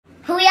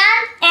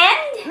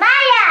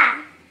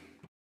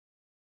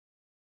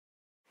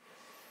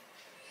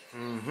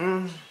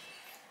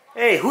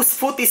Hey, whose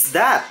foot is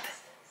that?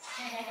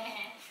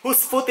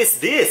 Whose foot is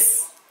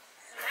this?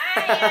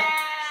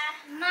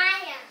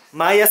 Maya.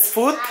 Maya's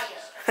foot?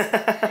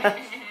 Maya.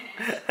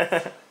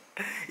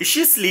 Is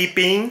she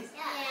sleeping?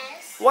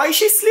 Yes. Why is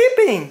she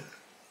sleeping?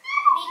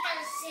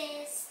 Because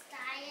she's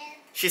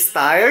tired. She's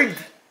tired?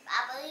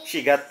 Probably.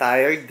 She got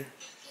tired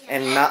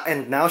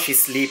and now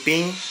she's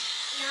sleeping. No.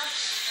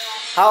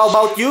 How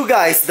about you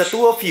guys, the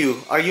two of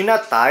you? Are you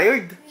not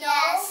tired?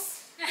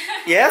 Yes.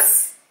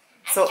 Yes?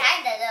 So,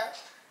 Kinda though.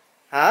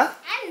 huh?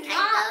 I'm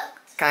not.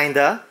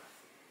 Kinda?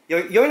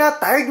 You're not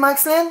tired,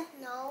 Marxlen?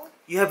 No.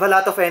 You have a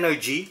lot of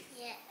energy?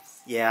 Yes.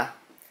 Yeah.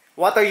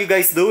 What are you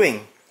guys doing?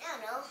 I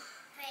don't know.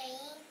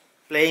 Playing.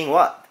 Playing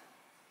what?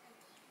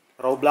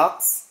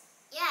 Roblox?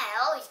 Yeah,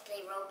 I always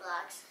play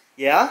Roblox.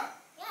 Yeah?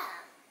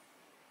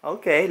 Yeah.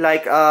 Okay,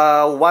 like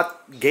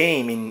what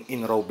game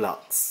in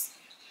Roblox?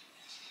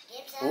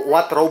 Games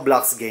What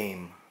Roblox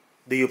game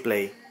do you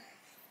play?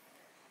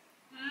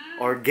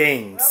 Or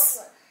games?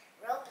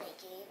 Roleplay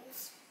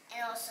games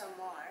and also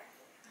more.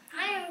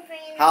 I'm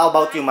playing. How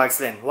about you,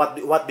 Marxlen? What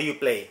do you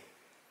play?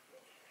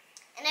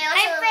 And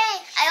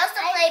I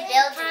also play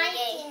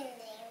building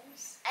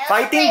games.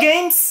 Fighting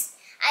games?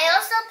 I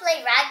also play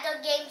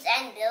ragdoll games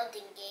and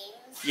building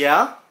games.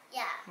 Yeah?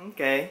 Yeah.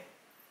 Okay.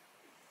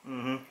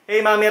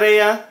 Hey, Mami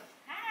Rhea.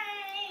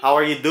 Hi. How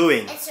are you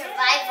doing? And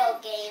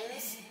survival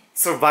games.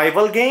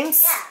 Survival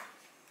games?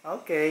 Yeah.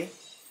 Okay.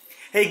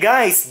 Hey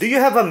guys, do you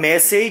have a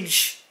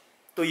message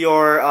to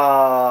your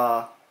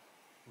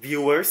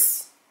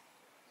viewers?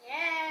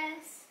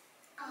 Yes.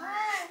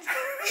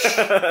 I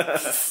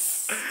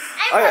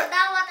Are,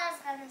 forgot what I was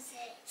gonna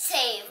say.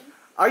 Same.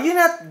 are you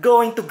not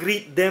going to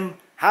greet them?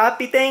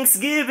 Happy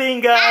Thanksgiving,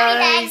 guys!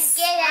 Happy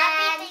Thanksgiving.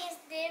 Happy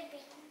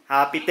Thanksgiving.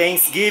 Happy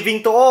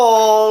Thanksgiving to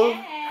all!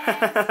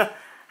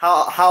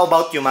 How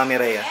about you, Mami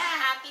Rhea? Yeah,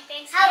 happy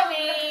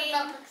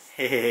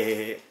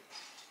Thanksgiving.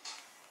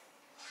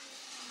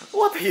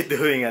 What are you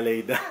doing,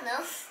 Aleida? I don't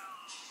know.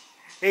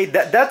 Hey,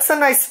 that's a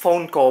nice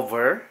phone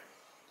cover.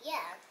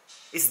 Yeah.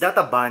 Is that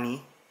a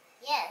bunny?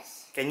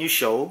 Yes. Can you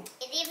show?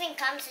 It even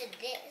comes with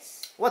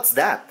this. What's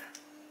that?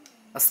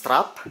 A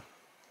strap?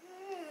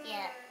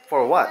 Yeah.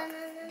 For what?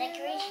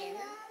 Decoration.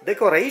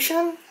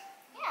 Decoration?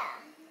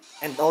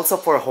 Yeah. And also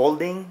for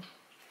holding?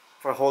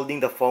 For holding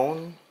the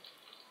phone?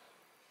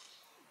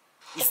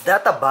 Is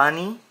that a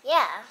bunny?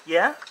 Yeah.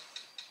 Yeah?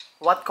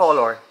 What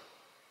color?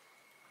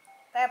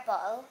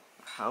 Purple.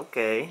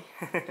 Okay.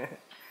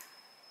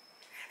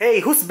 Hey,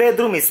 whose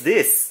bedroom is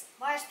this?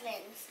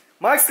 Marxlen's.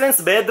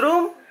 Marxlen's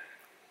bedroom?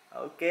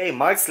 Okay,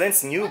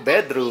 Marxlen's new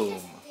bedroom.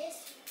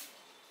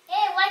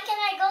 Hey, why can't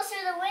I go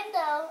through the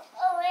window?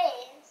 Oh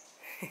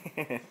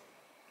wait.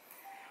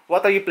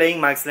 What are you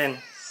playing, Marxlen?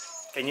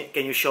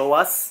 Can you show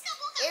us?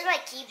 This is my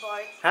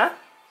keyboard. Huh?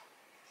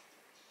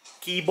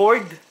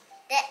 Keyboard?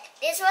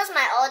 This was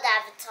my old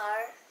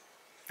avatar.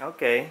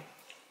 Okay.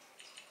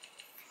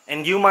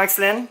 And you,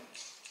 Marxlen?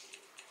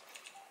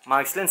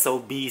 Marxlen so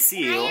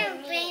busy, oh. I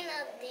am playing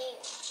a game.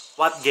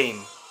 What game?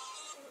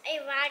 A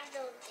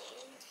ragdoll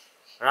game.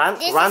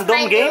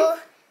 Random game?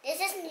 This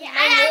is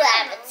my new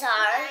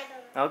avatar.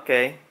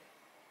 Okay.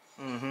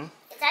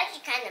 It's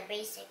actually kind of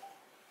basic.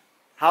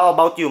 How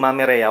about you,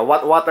 Mami Rhea?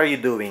 What are you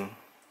doing?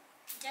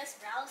 Just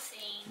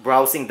browsing.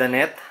 Browsing the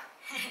net?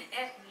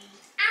 FB.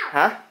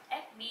 Huh?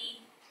 FB.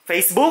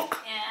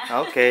 Facebook?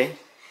 Yeah. Okay.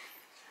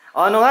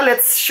 Ano nga,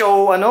 let's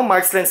show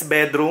Marxlen's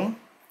bedroom.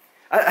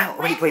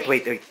 Wait.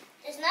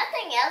 There's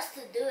nothing else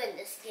to do in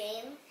this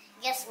game.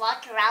 You just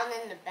walk around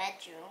in the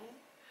bedroom.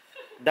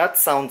 That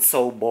sounds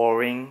so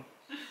boring.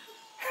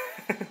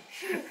 I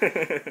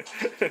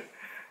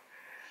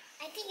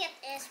think it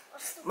is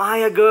supposed to be.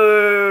 Maya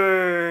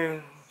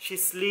girl!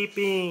 She's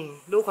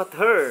sleeping. Look at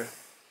her.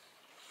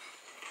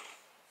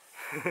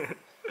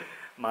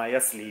 Maya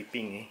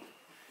sleeping, eh.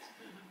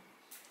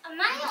 I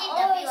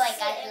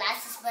got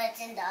glasses, but it's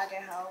in the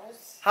other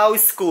house. How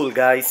is school,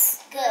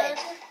 guys? Good.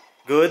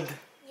 Good?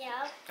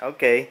 Yeah.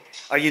 Okay.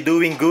 Are you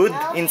doing good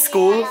in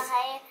school?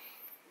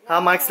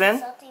 Huh,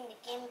 Marxlen?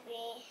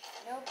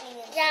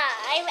 Yeah,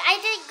 I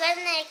did good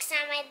in the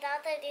exam. I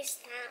thought that this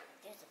time.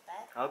 There's a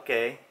bed.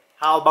 Okay.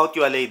 How about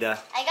you, Aleida?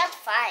 I got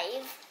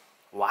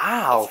 5.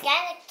 Wow! It's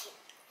kind of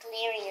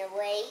clearing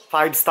away.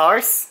 5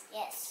 stars?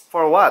 Yes.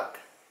 For what?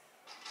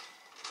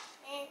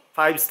 Eh,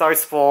 5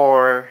 stars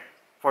for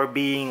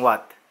being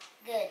what?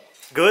 good.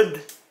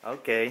 Good?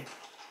 Okay.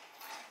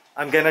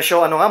 I'm gonna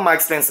show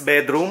Marxlen's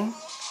bedroom.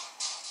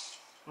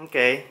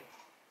 Okay.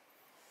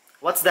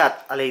 What's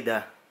that,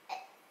 Aleida?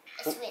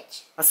 A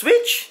switch. A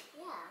switch?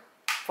 Yeah.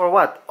 For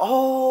what?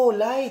 Oh,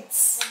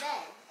 lights. The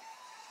bed.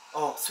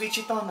 Oh, switch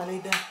it on,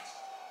 Aleida.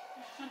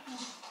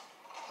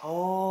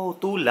 Oh,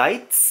 2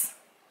 lights?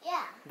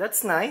 Yeah.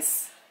 That's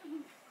nice.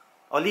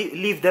 Oh,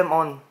 leave them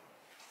on.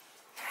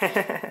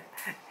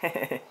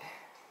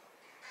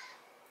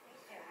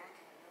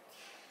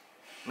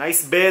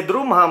 Nice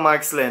bedroom, huh,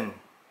 Marxlen?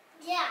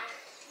 Yeah.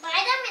 But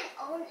I don't even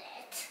own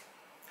it.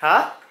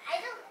 Huh? I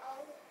don't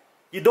own it.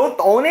 You don't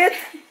own it?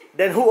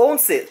 Then who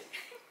owns it?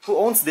 Who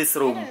owns this I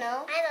room? don't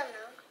know. I don't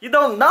know. You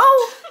don't know?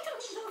 I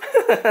don't know.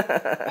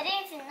 I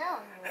didn't even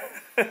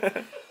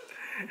know.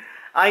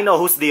 I know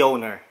who's the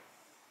owner.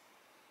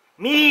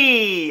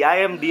 Me! I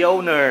am the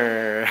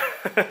owner.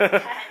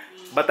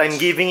 But I'm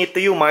giving it to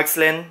you,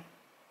 Marxlen.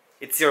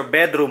 It's your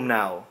bedroom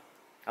now.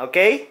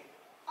 Okay?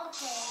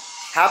 Okay.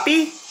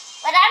 Happy?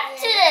 But I'm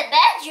to the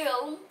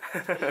bedroom.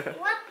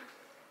 What?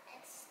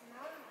 It's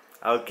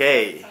not.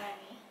 Okay. Funny.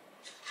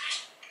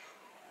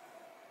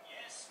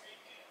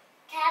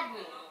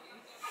 Cabinet.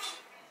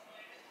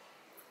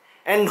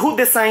 And who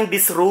designed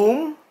this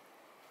room?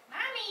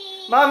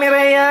 Mommy. Mommy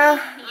Rhea?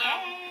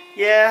 Yes.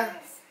 Yeah.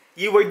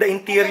 You were the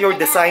interior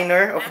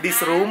designer of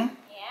this room?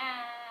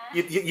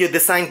 Yeah. You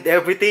designed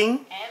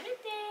everything?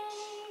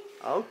 Everything.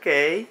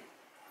 Okay.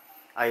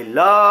 I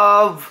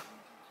love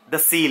the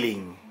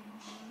ceiling.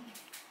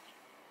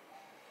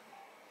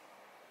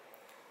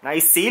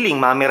 Nice ceiling,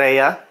 Mami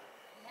Rhea.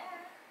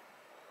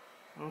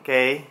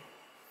 Okay.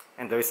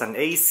 And there's an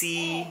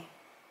AC.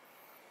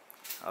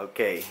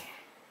 Okay.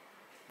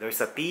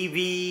 There's a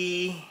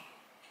TV.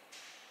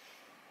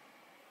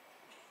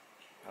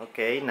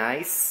 Okay,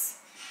 nice.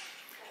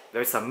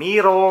 There's a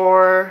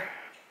mirror.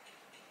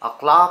 A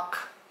clock.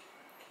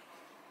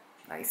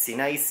 Nicey,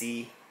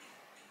 nicey.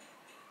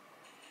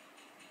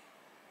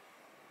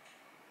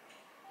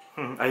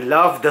 I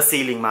love the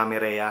ceiling, Mami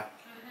Rhea.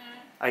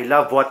 I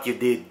love what you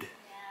did.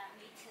 Yeah,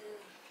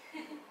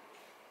 me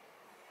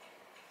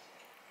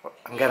too.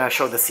 I'm gonna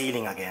show the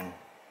ceiling again.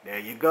 There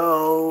you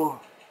go.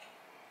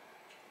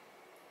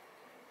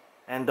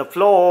 And the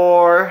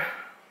floor.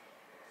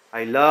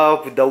 I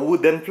love the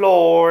wooden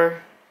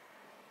floor.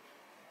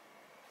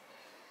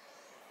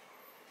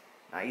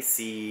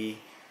 Nicey.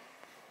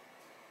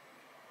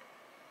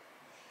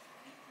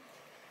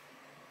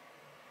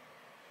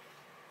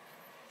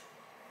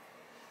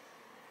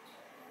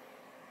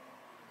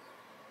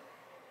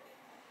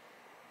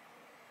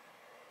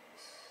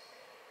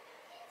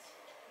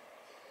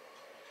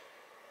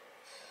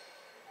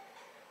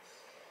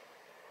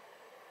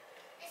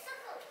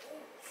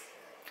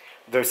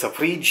 There's a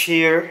fridge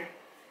here.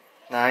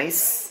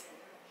 Nice.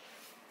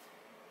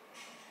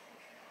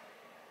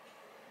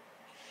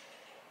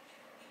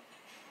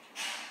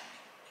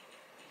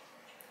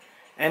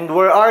 And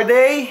where are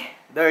they?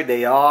 There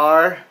they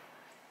are.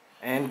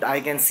 And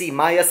I can see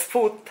Maya's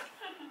foot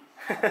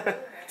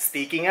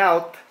sticking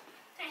out.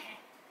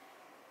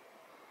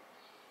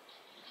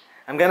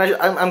 I'm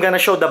gonna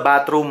show the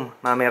bathroom,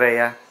 Mami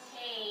Rhea.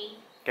 Hey.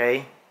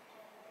 Okay?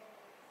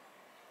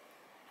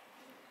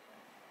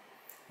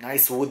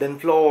 Nice wooden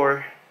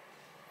floor.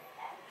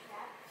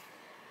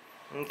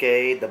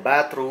 Okay, the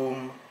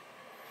bathroom.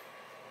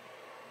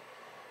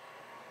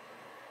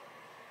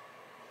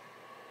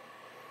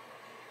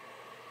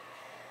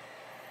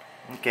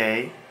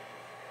 Okay.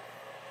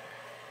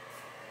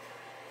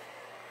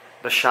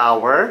 The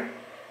shower.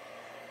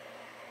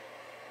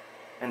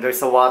 And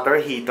there's a water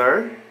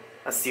heater,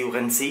 as you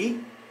can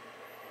see.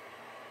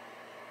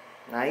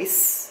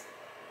 Nice.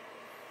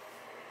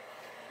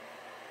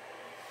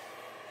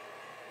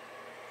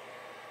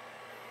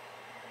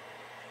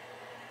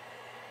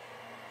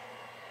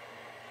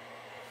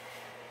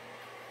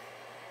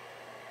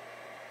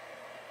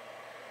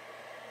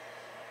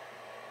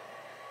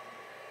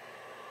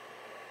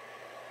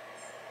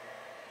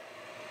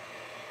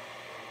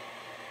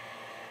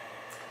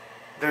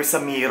 There's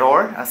a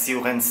mirror, as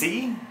you can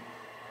see.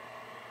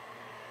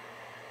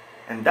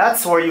 And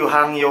that's where you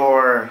hang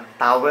your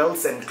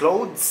towels and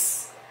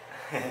clothes.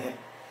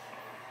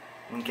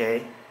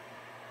 Okay.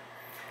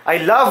 I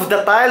love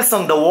the tiles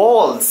on the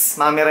walls,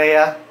 Mami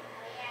Rhea.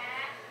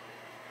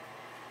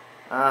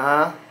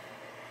 Uh-huh.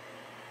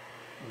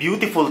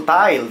 Beautiful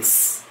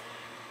tiles.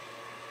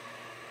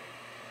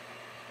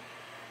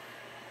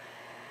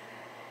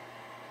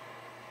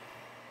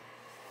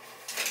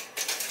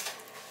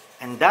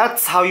 And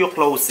that's how you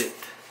close it.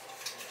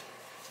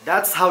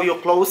 That's how you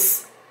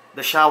close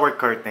the shower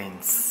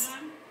curtains.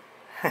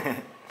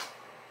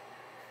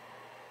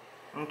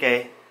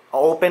 Okay.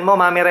 Open mo,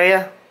 Mami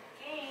Rhea.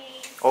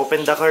 Okay.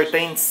 Open the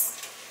curtains.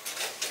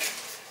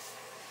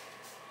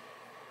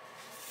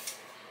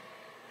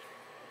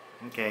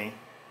 Okay.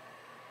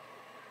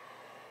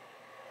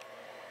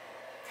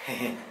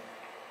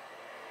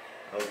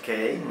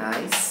 Okay,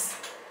 nice.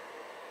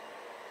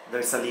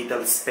 There's a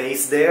little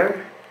space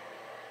there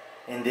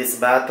in this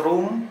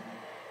bathroom.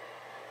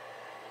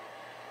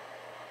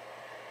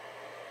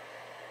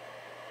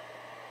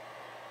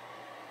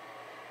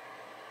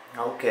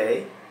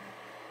 Okay.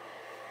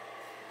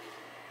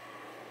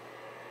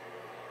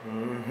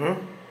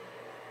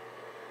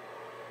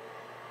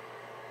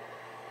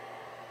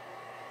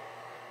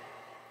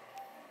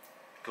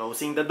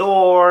 Closing the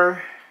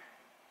door.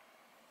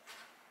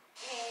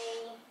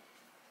 Okay.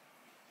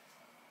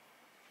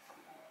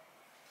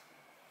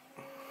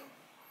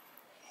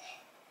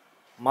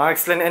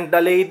 Marxlen and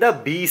Daleda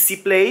busy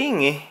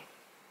playing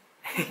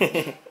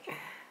eh.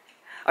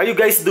 Are you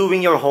guys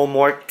doing your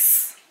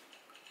homeworks?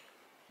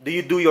 Do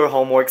you do your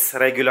homeworks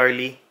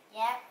regularly?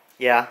 Yeah.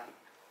 Yeah.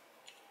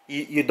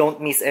 You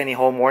don't miss any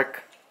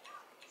homework?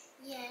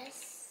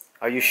 Yes.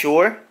 Are you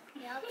sure?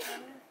 Yep.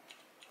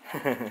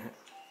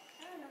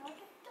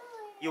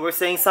 You were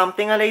saying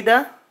something,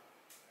 Aleida?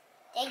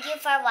 Thank you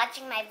for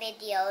watching my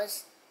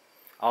videos.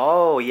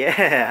 Oh,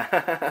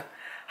 yeah.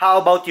 How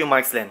about you,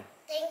 Marxlen?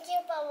 Thank you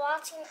for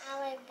watching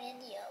our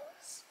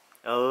videos.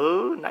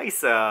 Oh,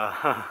 nice.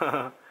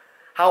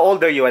 How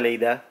old are you,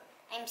 Aleida?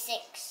 I'm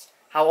 6.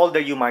 How old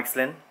are you,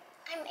 Marxlen?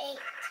 I'm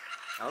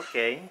 8.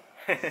 Okay.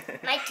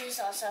 My tooth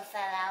also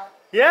fell out.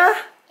 Yeah?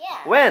 Yeah.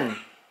 When?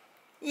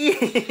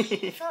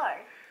 Before.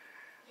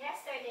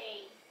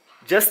 Yesterday.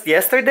 Just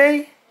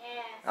yesterday?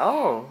 Yes.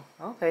 Oh,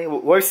 okay.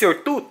 Where's your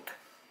tooth?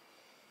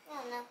 No,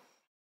 no.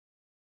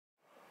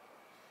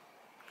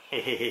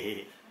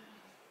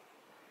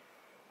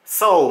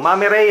 So,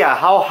 Mami Rhea,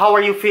 how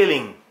are you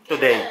feeling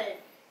today? Good.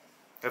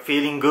 You're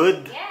feeling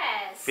good?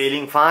 Yes.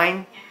 Feeling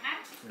fine? Uh-huh.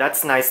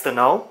 That's nice to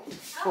know.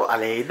 Oh,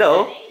 Aleida.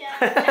 Oh.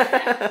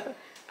 Aleida.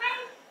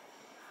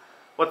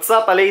 What's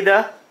up,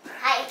 Aleida?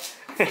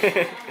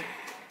 Hi.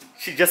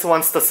 She just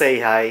wants to say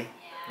hi.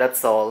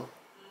 That's all.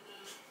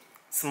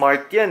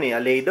 Smart yan eh.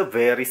 Aleida,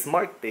 very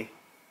smart eh.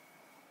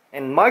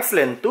 And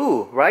Marxlen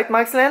too. Right,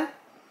 Marxlen?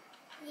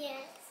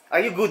 Yes. Are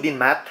you good in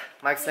math,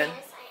 Marxlen?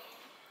 Yes,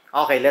 I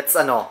am. Okay, let's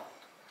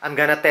I'm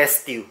gonna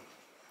test you.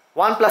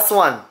 1 plus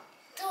 1.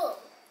 2.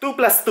 2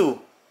 plus 2.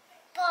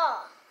 4.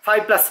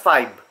 5 plus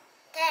 5.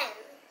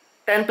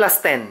 10. 10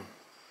 plus 10.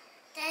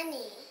 10.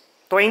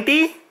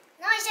 20?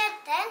 No, I said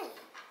 10.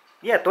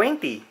 Yeah,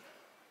 20.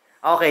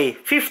 Okay,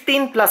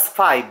 15 plus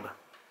 5.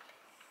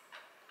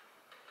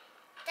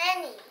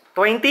 10.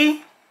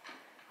 20?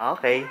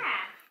 Okay.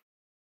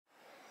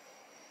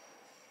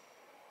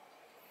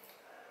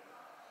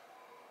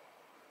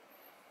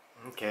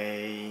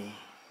 Okay.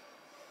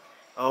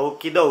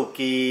 Okie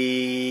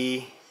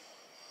dokie.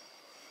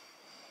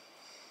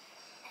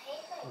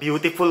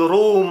 Beautiful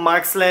room,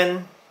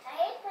 Marxlen. I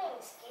hate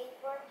playing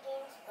skateboard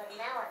games, but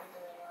now I'm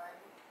doing one.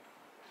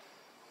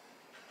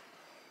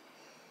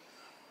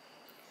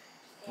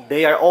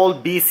 They are all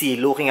busy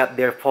looking at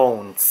their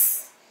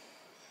phones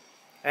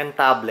and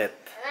tablet.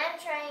 And I'm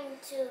trying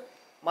to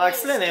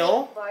Marxlen, play eh, a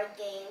oh? skateboard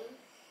game.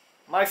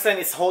 Marxlen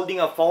is holding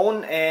a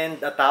phone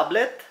and a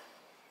tablet.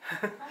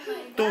 Oh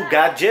my Two God.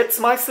 gadgets,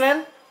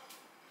 Marxlen.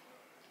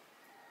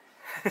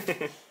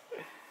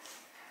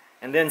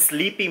 And then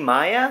Sleepy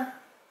Maya.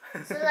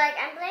 So like,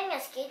 I'm playing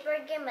a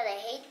skateboard game, but I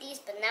hate these,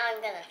 but now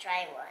I'm gonna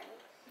try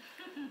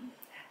one.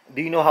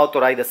 Do you know how to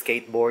ride a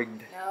skateboard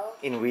No.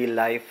 in real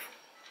life?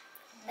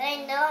 But I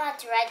know how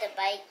to ride a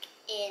bike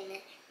in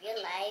real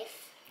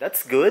life.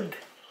 That's good.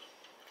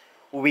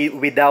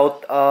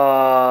 Without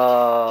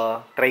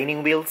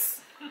training wheels?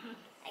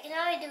 I can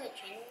only do it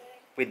training.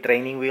 With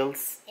training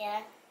wheels?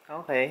 Yeah.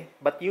 Okay.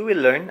 But you will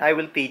learn. I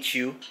will teach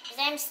you. Because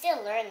I'm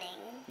still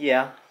learning.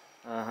 Yeah.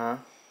 Uh-huh.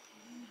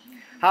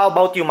 How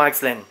about you,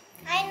 Marxlen?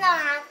 I know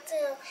how to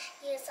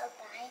use a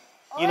bike.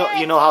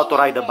 You know how to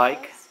ride a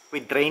bike?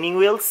 With training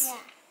wheels? Yeah.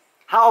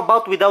 How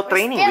about without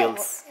training still,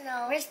 wheels?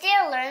 No. We're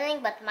still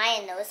learning, but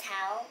Maya knows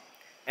how.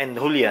 And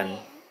Hulyan.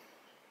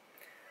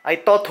 I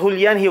taught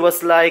Hulyan, he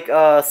was like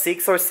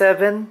 6 or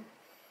 7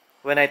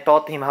 when I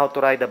taught him how to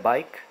ride a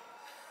bike.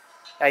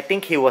 I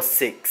think he was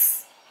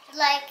 6.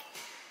 Like,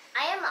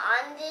 I am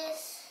on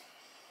this.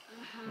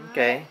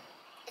 Okay.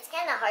 It's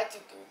kind of hard to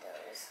do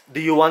those. Do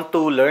you want to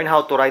learn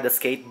how to ride a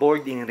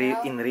skateboard in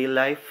No. in real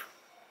life?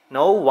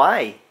 No,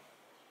 why?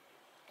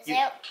 Because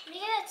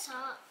it's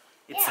hard.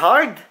 It's Yeah.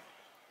 hard.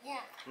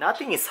 Yeah.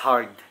 Nothing is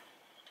hard.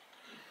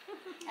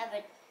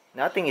 But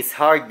Nothing is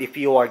hard if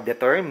you are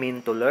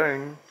determined to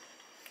learn.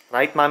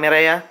 Right, Mami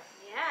Rhea?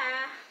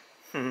 Yeah.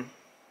 Hmm.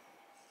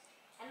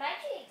 I'm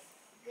actually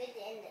good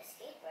in the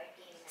skateboard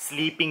game now.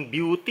 Sleeping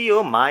Beauty,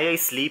 oh, Maya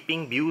is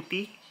Sleeping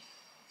Beauty.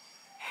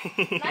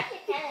 I'm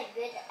actually kind of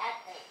good at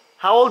them.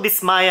 How old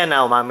is Maya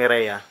now, Mami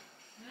Rhea?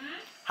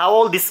 How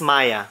old is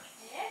Maya?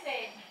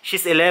 11.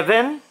 She's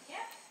 11? Yep.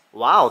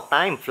 Wow,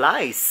 time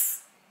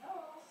flies.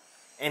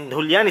 And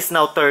Hulyan is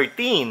now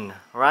 13,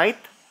 right?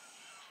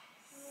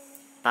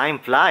 Time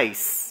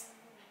flies.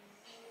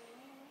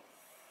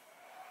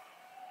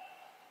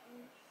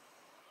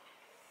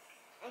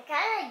 I'm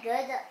kind of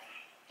good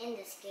in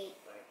the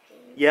skateboard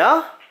game.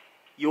 Yeah?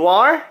 You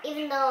are?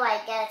 Even though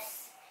I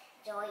guess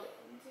joined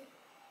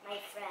my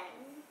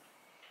friend.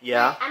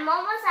 Yeah. I'm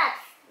almost at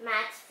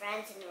max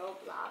friends in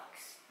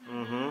Roblox.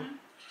 Mm-hmm.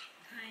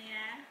 Oh,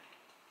 yeah.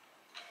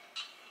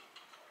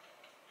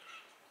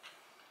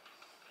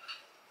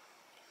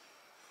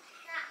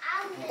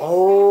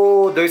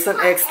 Oh, there's an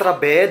extra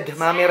bed,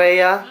 Mami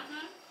Rhea.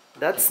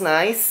 That's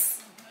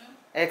nice.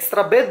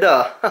 Extra bed,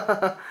 ah.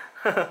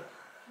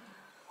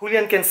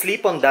 Julian can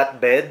sleep on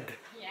that bed,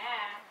 Yeah.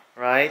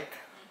 right?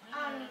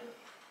 Um,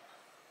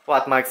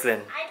 What,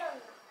 Marxlen? I don't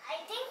know. I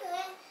think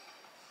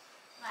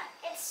What?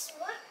 it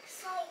looks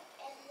like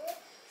it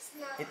looks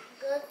not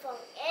good for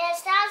me.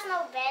 It has no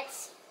bed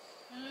sheet.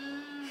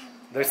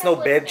 There's no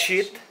bed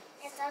sheet.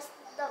 It has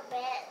the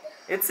bed.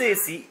 It's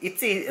easy.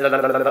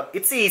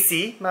 It's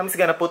easy. Mommy's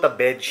gonna put a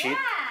bed sheet.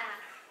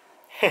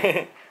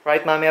 Yeah.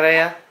 Right, Mami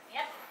Rhea?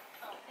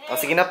 Yep. O,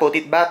 sige na, put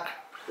it back.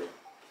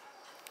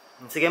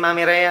 Sige,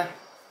 Mami Rhea.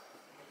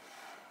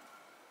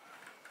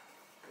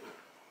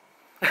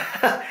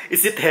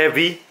 Is it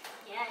heavy?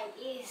 Yeah,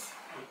 it is.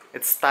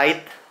 It's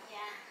tight?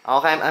 Yeah.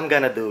 Okay, I'm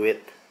gonna do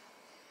it.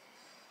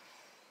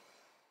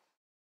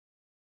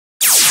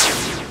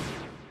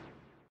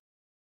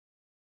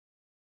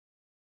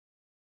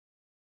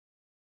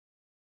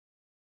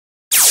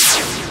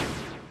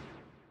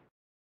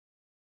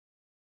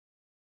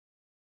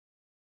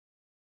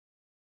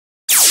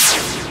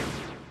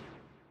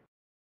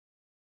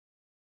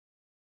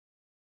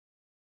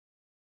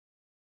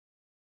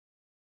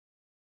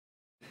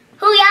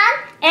 Hulyan?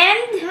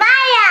 And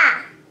My